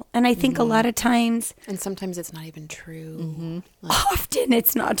fixable. And I think a lot of times, And sometimes it's not even true. often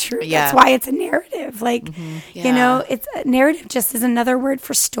it's not true. Yeah. That's why it's a narrative. Like, Yeah. it's a narrative just is another word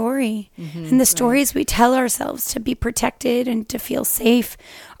for story. And the stories we tell ourselves to be protected and to feel safe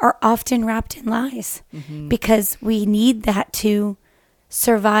are often wrapped in lies because we need that to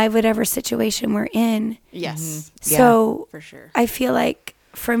survive whatever situation we're in. Yes, So for sure. I feel like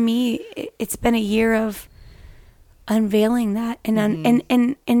for me, it's been a year of unveiling that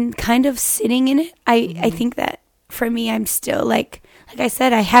and kind of sitting in it. I think that for me, I'm still like I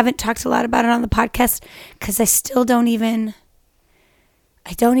said, I haven't talked a lot about it on the podcast because I still don't even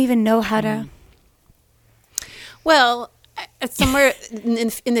know how to. Well, somewhere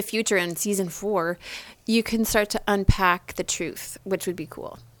in the future, in season 4, you can start to unpack the truth, which would be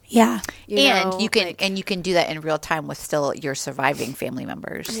cool. Yeah. You can do that in real time with still your surviving family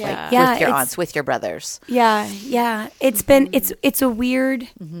members, with your aunts, with your brothers. Yeah. It's been it's a weird.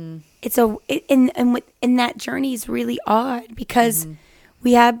 It's and that journey is really odd because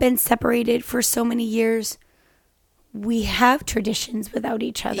we have been separated for so many years. We have traditions without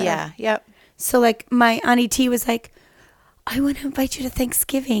each other. Yeah. Yep. So like my Auntie T was like, I want to invite you to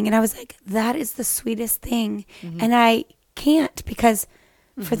Thanksgiving. And I was like, that is the sweetest thing. And I can't because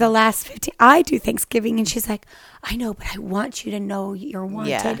for the last 15, I do Thanksgiving. And she's like, I know, but I want you to know you're wanted.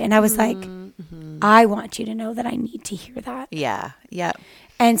 Yeah. And I was like, I want you to know that I need to hear that. Yeah. Yep.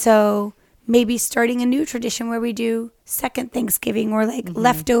 And so maybe starting a new tradition where we do second Thanksgiving or like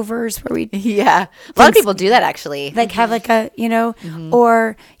leftovers where we Yeah. A lot of people do that actually. like have like a,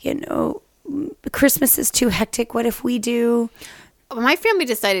 or, Christmas is too hectic. What if we do? My family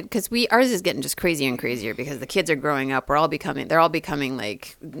decided because ours is getting just crazier and crazier because the kids are growing up. They're all becoming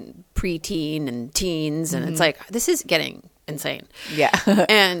like preteen and teens, and it's like this is getting insane. Yeah.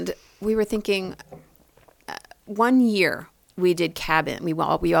 And we were thinking, one year we did cabin. We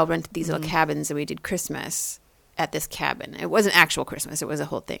all rented these little cabins, and we did Christmas at this cabin. It wasn't actual Christmas; it was a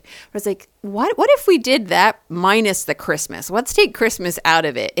whole thing. I was like, what if we did that minus the Christmas? Let's take Christmas out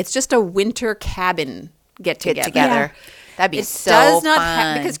of it. It's just a winter cabin get together. Yeah. That'd be It so does not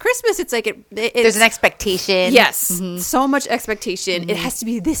fun. because Christmas. It's like it's, There's an expectation. Yes, so much expectation. It has to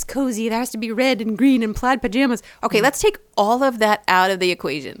be this cozy. It has to be red and green and plaid pajamas. Okay, let's take all of that out of the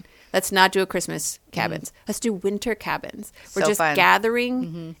equation. Let's not do a Christmas cabins. Let's do winter cabins. We're So just fun.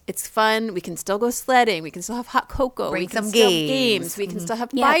 gathering. It's fun. We can still go sledding. We can still have hot cocoa. Bring we can some still have games. We can still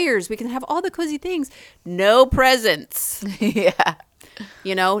have Yeah. fires. We can have all the cozy things. No presents. Yeah.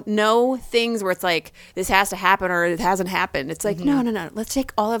 No things where it's like this has to happen or it hasn't happened. It's like no. Let's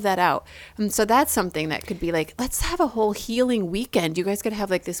take all of that out. And so that's something that could be like, let's have a whole healing weekend. You guys could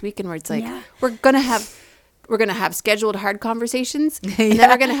have like this weekend where it's like we're gonna have scheduled hard conversations, and then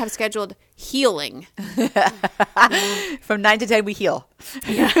we're gonna have scheduled healing. From 9 to 10, we heal.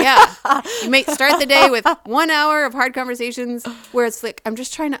 Yeah, you may start the day with 1 hour of hard conversations where it's like I'm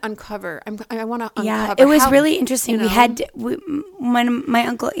just trying to uncover. I want to uncover. Yeah, it was how- really interesting. When my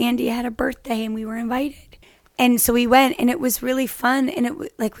Uncle Andy had a birthday and we were invited. And so we went and it was really fun. And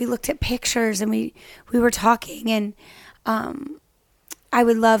we looked at pictures and we were talking and I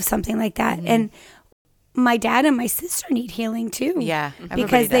would love something like that. And my dad and my sister need healing too. Yeah,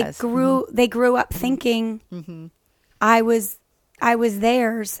 because everybody does. they grew up thinking I was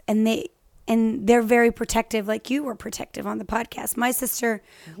theirs and and they're very protective, like you were protective on the podcast. My sister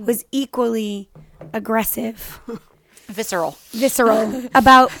was equally aggressive. Visceral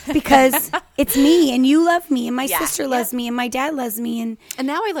about, because it's me and you love me and my Yeah. sister loves me and my dad loves me and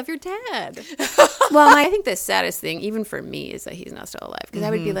now I love your dad. well, I think the saddest thing, even for me, is that he's not still alive. Because I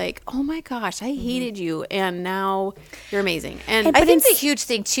would be like, oh my gosh, I hated you, and now you're amazing. And I think the huge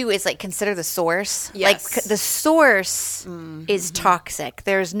thing too is like consider the source. Yes. Like the source is toxic.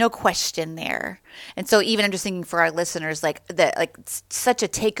 There's no question there. And so even I'm just thinking for our listeners, like such a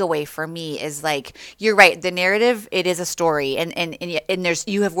takeaway for me is like, you're right. The narrative, it is a story, and there's,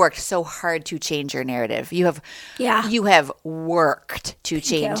 you have worked so hard to change your narrative. You have worked to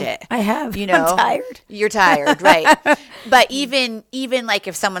change it. I have. You know, I'm tired. You're tired, right? But even like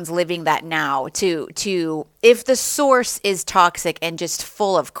if someone's living that now, to if the source is toxic and just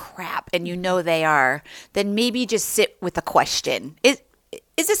full of crap, and you know they are, then maybe just sit with the question.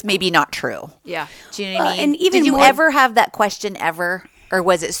 Is this maybe not true? Yeah. Do you know what I mean? And even did you more- ever have that question ever? Or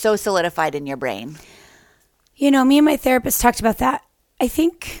was it so solidified in your brain? You know, me and my therapist talked about that. I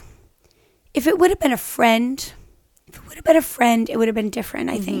think if it would have been a friend, it would have been different,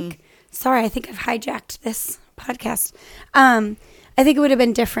 I think. Sorry, I think I've hijacked this podcast. I think it would have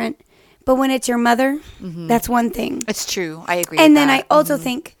been different. But when it's your mother, that's one thing. It's true. I agree And with then that. I also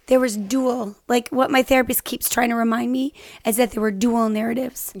think there was dual, like what my therapist keeps trying to remind me is that there were dual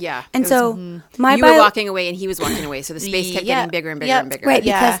narratives. Yeah. And It so my you were walking away and he was walking away, so the space kept Yeah. getting bigger and bigger Yep. and bigger. right,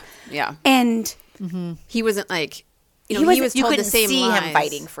 Yeah. because, Yeah. and He wasn't like, you He know, he wasn't- was you told couldn't the same see lies. him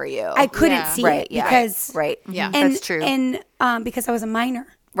fighting for you. I couldn't Yeah. see Right, it yeah. because, Right. Yeah. and, That's true. And because I was a minor.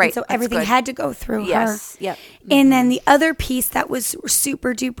 Right, And so that's everything good. had to go through Yes. her. Yep. And then the other piece that was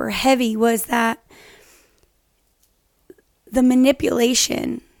super duper heavy was that the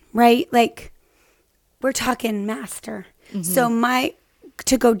manipulation, right? Like we're talking master. So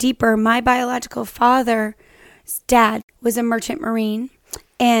to go deeper, my biological father's dad was a merchant marine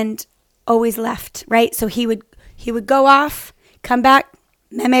and always left, right? So he would go off, come back,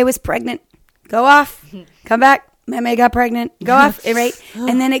 Meme was pregnant, go off, come back, Meme got pregnant, go off, right?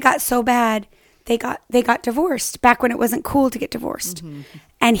 And then it got so bad, they got divorced back when it wasn't cool to get divorced.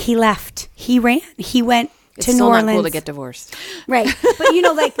 And he left. He ran. He went It's to still New not Orleans. cool to get divorced. Right. But you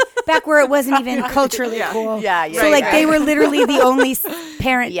know, like back where it wasn't even culturally cool. Yeah, yeah, So like right. they were literally the only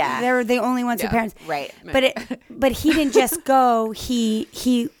parent. Yeah. They were the only ones who parents. Right. But he didn't just go. He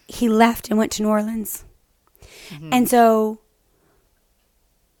left and went to New Orleans. And so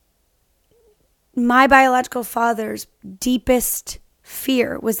my biological father's deepest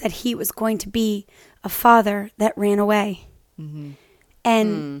fear was that he was going to be a father that ran away.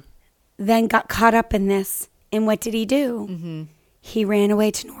 And then got caught up in this. And what did he do? He ran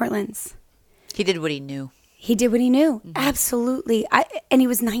away to New Orleans. He did what he knew. He did what he knew. Absolutely. And he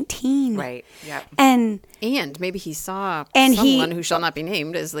was 19. Right. Yeah. And Maybe he saw And someone who shall not be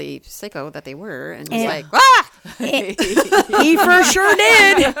named as the psycho that they were, and was And- like, ah! he for sure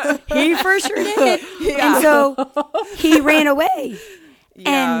did. He for sure did. And so he ran away.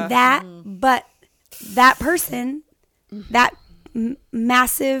 And but that person, that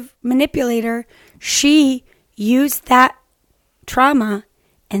massive manipulator, she used that trauma,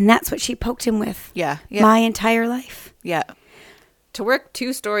 and that's what she poked him with. Yeah. Yeah. My entire life. Yeah. To work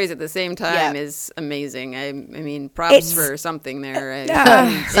two stories at the same time Yeah. is amazing. I mean, props It's- for something there.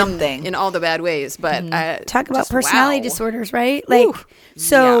 Something. in all the bad ways, but Talk about just personality wow. disorders, right? Like,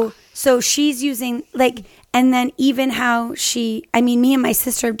 Whew. so she's using like, and then even how she, I mean, me and my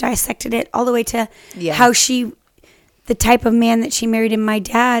sister have dissected it all the way to how she, the type of man that she married, and my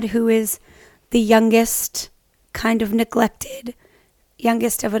dad, who is the youngest, kind of neglected,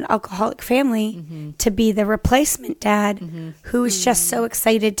 youngest of an alcoholic family, to be the replacement dad, who is just so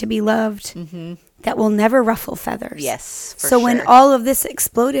excited to be loved that will never ruffle feathers. Yes. For So when sure. all of this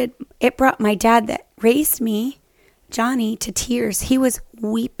exploded, it brought my dad that raised me, Johnny, to tears. He was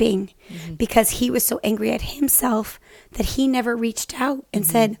weeping because he was so angry at himself that he never reached out and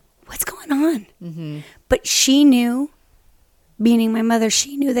said, "What's going on?" But she knew, meaning my mother,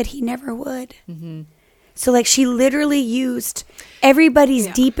 she knew that he never would. So like she literally used everybody's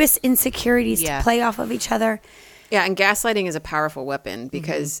deepest insecurities to play off of each other. Yeah, and gaslighting is a powerful weapon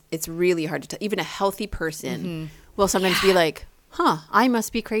because it's really hard to tell. Even a healthy person will sometimes be like, huh, I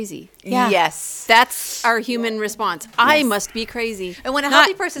must be crazy. Yeah. Yes. That's our human response. I must be crazy. And when a Not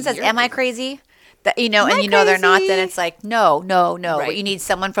healthy person says, you're "Am I crazy?" that, and they're not, then it's like, no. Right. But you need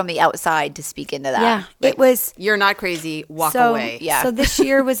someone from the outside to speak into that. Yeah, Like, it was. You're not crazy. Walk away. Yeah. So this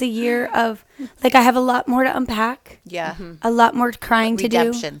year was a year of, like, I have a lot more to unpack. Yeah. A lot more crying to do.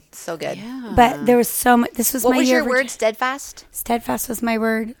 Redemption. So good. Yeah. But there was so much. This was What my was year. your word? Steadfast? Steadfast was my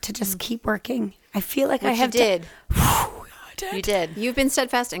word to just keep working. I feel like I Which have you did. to. You did. You've been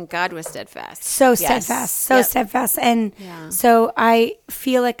steadfast and God was steadfast. So Yes. steadfast. And so I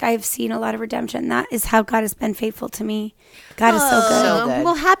feel like I've seen a lot of redemption. That is how God has been faithful to me. God is so good. So good.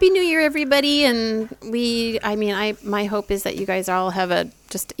 Well, Happy New Year, everybody. And my hope is that you guys all have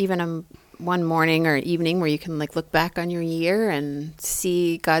one morning or evening where you can like look back on your year and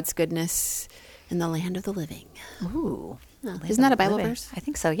see God's goodness in the land of the living. Ooh. Isn't that a Bible verse? I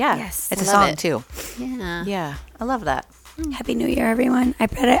think so, yeah. Yes. It's a I love song, it. too. Yeah. Yeah. I love that. Happy New Year, everyone. I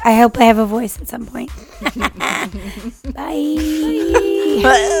hope I have a voice at some point. Bye.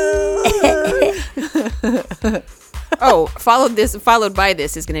 Followed by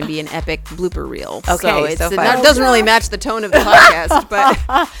this is going to be an epic blooper reel. Okay, so fun. That doesn't really match the tone of the podcast, but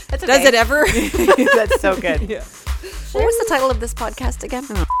does it ever? That's so good. Yeah. What was the title of this podcast again?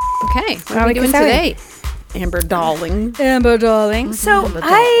 Okay, what are we doing today? Amber darling. So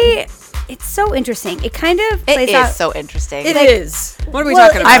it's so interesting. It kind of It plays is out. so interesting. It is. What are we Well,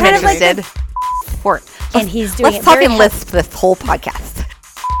 talking about? I'm kind of like interested. And he's doing Let's it very fucking lisp this whole podcast.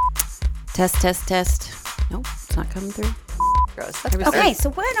 Test. Nope, it's not coming through. Gross. Okay,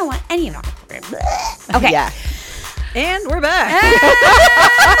 so I don't want any of that. Okay. Yeah. And we're back.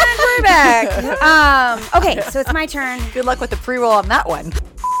 And we're back. Okay, so it's my turn. Good luck with the pre-roll on that one.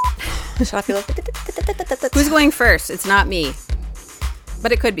 Who's going first? It's not me.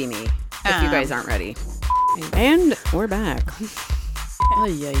 But it could be me if you guys aren't ready. And we're back.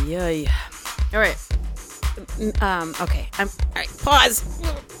 Ay. All right. Okay. All right. Pause.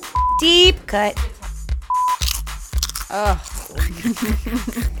 Deep cut.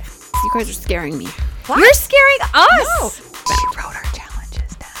 You guys are scaring me. What? You're scaring us. She wrote our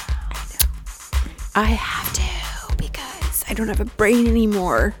challenges down. I have to because I don't have a brain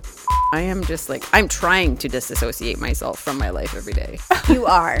anymore. I am just like, I'm trying to disassociate myself from my life every day. You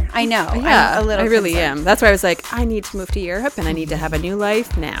are. I know. Yeah, I'm a little I really concerned. am. That's why I was like, I need to move to Europe and I need to have a new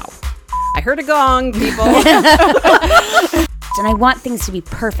life now. I heard a gong, people. And I want things to be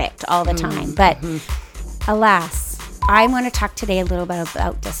perfect all the time. But alas, I want to talk today a little bit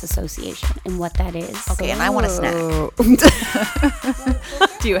about disassociation and what that is. Okay, and I want a snack.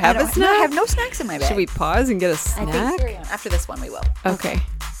 Do you have a I snack? have no snacks in my bag. Should we pause and get a snack? Carry on. After this one, we will. Okay.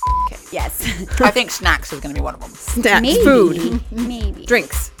 Yes. I think snacks is going to be one of them. Snacks, Maybe. food, Maybe.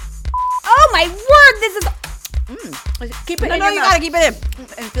 drinks. Oh my word! This is. Keep it No, in no, your you mouth. gotta keep it in.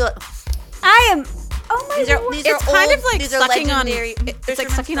 And feel it. I am. Oh my These are lord! these It's are kind old, of like these are sucking on. legendary. It's like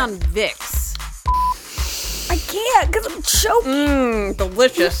sucking on Vicks. I can't because I'm choking.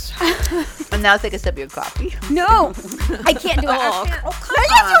 Delicious. And now take a sip of your coffee. No, I can't do it. Oh, I can't. Oh, come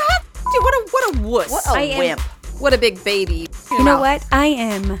Yes, on. you have to. What a wuss. What I a am- wimp. What a big baby. You know what? I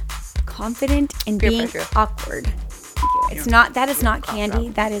am confident in Peer being pressure. awkward. It's not. That is not candy.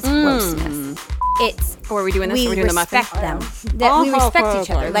 That is grossness. It's. Oh, are we doing this? We Are we doing the muffin? respect them. That we respect each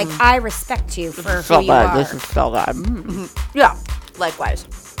other. Like I respect you for who you are. This is so good. Yeah. Likewise.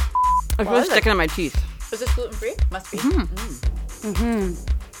 It's really sticking on my teeth. Is this gluten free? Must be.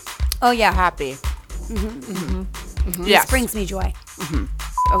 Oh yeah. Happy. This brings me joy.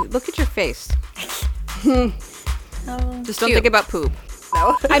 Oh, look at your face. Just don't think about poop.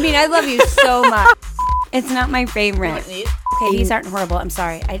 No. I mean, I love you so much. It's not my favorite. These? Okay, these aren't horrible. I'm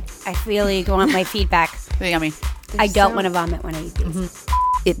sorry. I really want my feedback. They're yummy. I don't want to vomit when I eat these.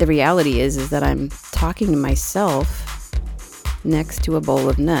 The reality is that I'm talking to myself next to a bowl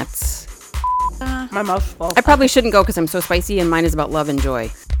of nuts. My mouth's full. I probably shouldn't go because I'm so spicy and mine is about love and joy.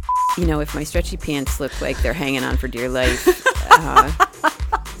 You know, if my stretchy pants look like they're hanging on for dear life,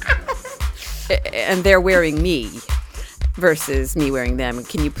 and they're wearing me versus me wearing them,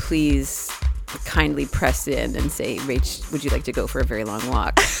 can you please kindly press in and say, Rach, would you like to go for a very long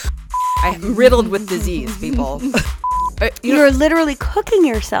walk? I'm riddled with disease, people. You're literally cooking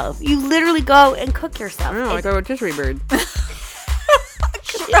yourself. You literally go and cook yourself. I like a rotisserie bird.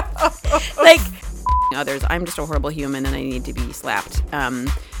 Like, Others, I'm just a horrible human and I need to be slapped.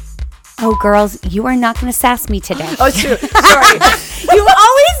 oh, girls, you are not going to sass me today. Oh, true. Sorry. You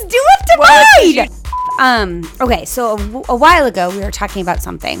always do it to me. Okay, so a while ago, we were talking about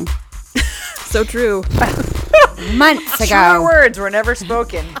something. So true. Months Truer ago. words were never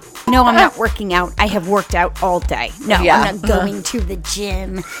spoken. No, I'm not working out. I have worked out all day. No, Yeah. I'm not going to the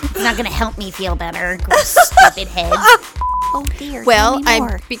gym. It's not going to help me feel better. Gross, stupid head. Oh dear. Well,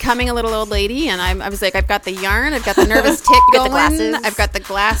 I'm becoming a little old lady, and I was like, I've got the yarn, I've got the nervous tick going, the glasses. I've got the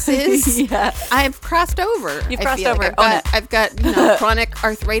glasses. Yeah. I've crossed over. You've crossed over. I've got chronic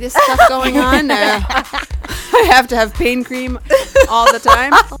arthritis stuff going on. I have to have pain cream all the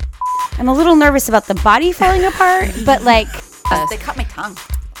time. I'm a little nervous about the body falling apart, but like They cut my tongue.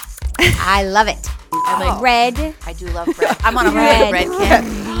 I love it. I like bread. I do love bread. I'm on a Bread. bread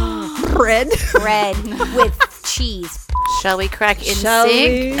kick. Bread. with cheese. Shall we crack in Shall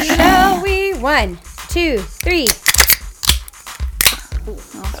sync? we? Shall we? 1, 2, 3.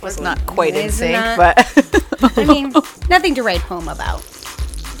 That was not quite in It's sync, not. but I mean, nothing to write home about.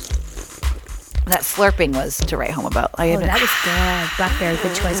 that slurping was to write home about. Oh, that was good. Blackberry,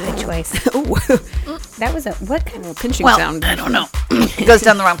 good choice, good choice. That was what kind of Pinching well, sound. I don't know. It goes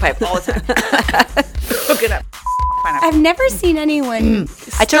down the wrong pipe all the time. Look it up. I've never seen anyone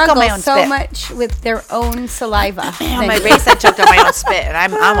I choked on my own so spit. much with their own saliva. On my race, I choked on my own spit, and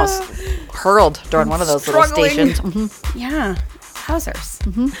I'm almost hurled during one of those little stations. Yeah. Wowzers.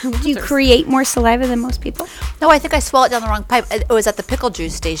 Do you create more saliva than most people? No, I think I swallowed down the wrong pipe. It was at the pickle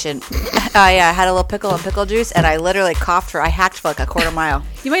juice station. I had a little pickle and pickle juice, and I literally I hacked for like a quarter mile.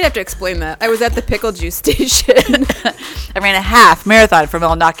 You might have to explain that. I was at the pickle juice station. I ran a half marathon from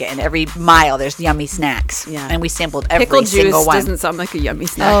Millinocket, and every mile there's yummy snacks. Yeah. And we sampled every Pickle single juice one. doesn't sound like a yummy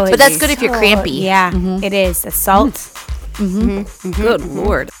snack. But that's good if you're crampy. Yeah, it is. The salt. Good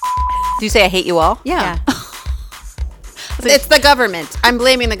Lord. Do you say I hate you all? Yeah. It's the government. I'm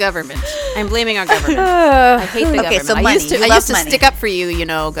blaming the government. I'm blaming our government. I hate the government. so I money. used to, You I love used to money. stick up for you,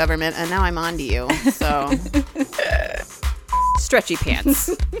 government, and now I'm on to you. So, stretchy pants.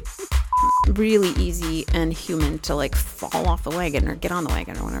 Really easy and human to like fall off the wagon or get on the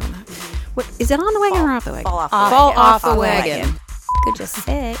wagon or whatever. What is it, on the wagon or off the wagon? Fall off the Fall wagon. off the Off the wagon. Could just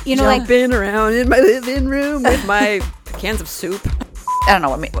sit. You know, like Jumping around in my living room with my cans of soup. I don't know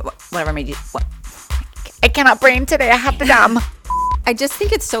whatever made you. What? I cannot brain today. I have to dumb. I just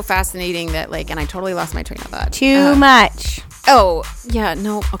think it's so fascinating that and I totally lost my train of thought. too much. Oh, yeah,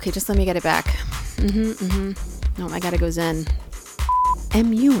 no. Okay, just let me get it back. No, I gotta go zen.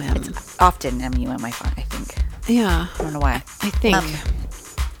 M-U-M. It's often M-U-M, I think. Yeah, I don't know why. I think.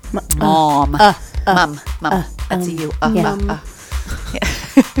 Mom. Mom. That's a you. Yeah.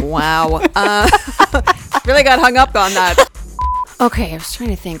 Wow. Really got hung up on that. Okay, I was trying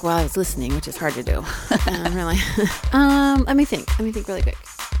to think while I was listening, which is hard to do. Really. Let me think really quick.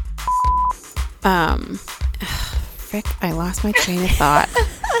 Frick, I lost my train of thought.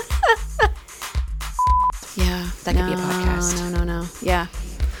 Yeah. That could be a podcast. No. Yeah.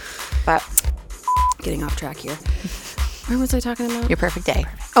 But Getting off track here. What was I talking about? your perfect day.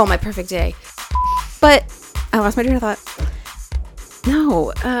 Oh, my perfect day. But I lost my train of thought.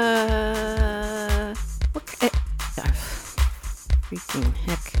 No. Freaking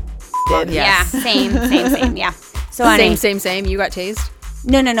heck. Did. Yeah, same. Yeah. So Annie, Same. You got tased?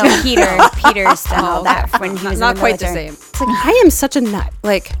 No. Peter's done all that when he was Not in the quite the military. same. It's like I am such a nut.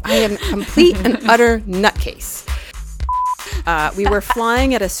 Like I am complete and utter nutcase. We were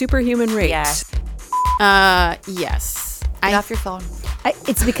flying at a superhuman rate. Yes. Yes. Get off your phone.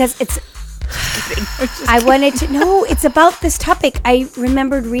 It's because it's. I wanted to. No, it's about this topic. I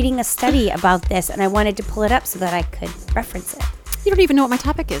remembered reading a study about this, and I wanted to pull it up so that I could reference it. You don't even know what my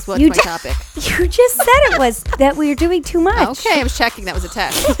topic is. What's You my did- topic? You just said it was that we were doing too much. Okay, I was checking. That was a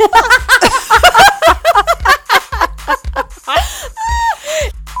test.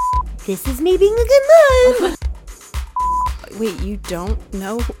 This is me being a good mom. Wait, you don't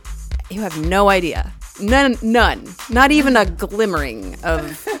know? You have no idea. None. Not even a glimmering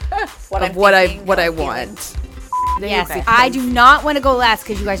of what I want. Yes, I do not want to go last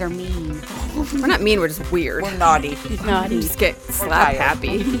because you guys are mean. We're not mean. We're just weird. We're naughty. Naughty. Just get slap tired.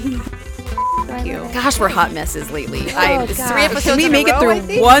 happy. Thank you. Gosh, we're hot messes lately. God. Can we make it through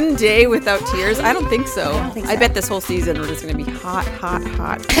one day without tears? I don't think so. I bet this whole season we're just going to be hot.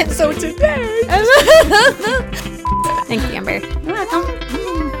 And so today. Thank you, Amber. You're welcome.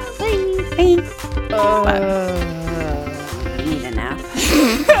 Bye. I need a nap.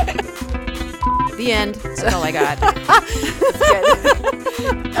 The end. That's all I got.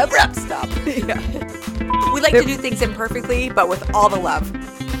 Abrupt stop. Yeah. We like to do things imperfectly, but with all the love.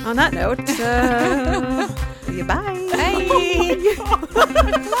 On that note, bye.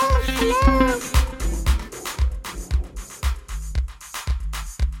 Bye.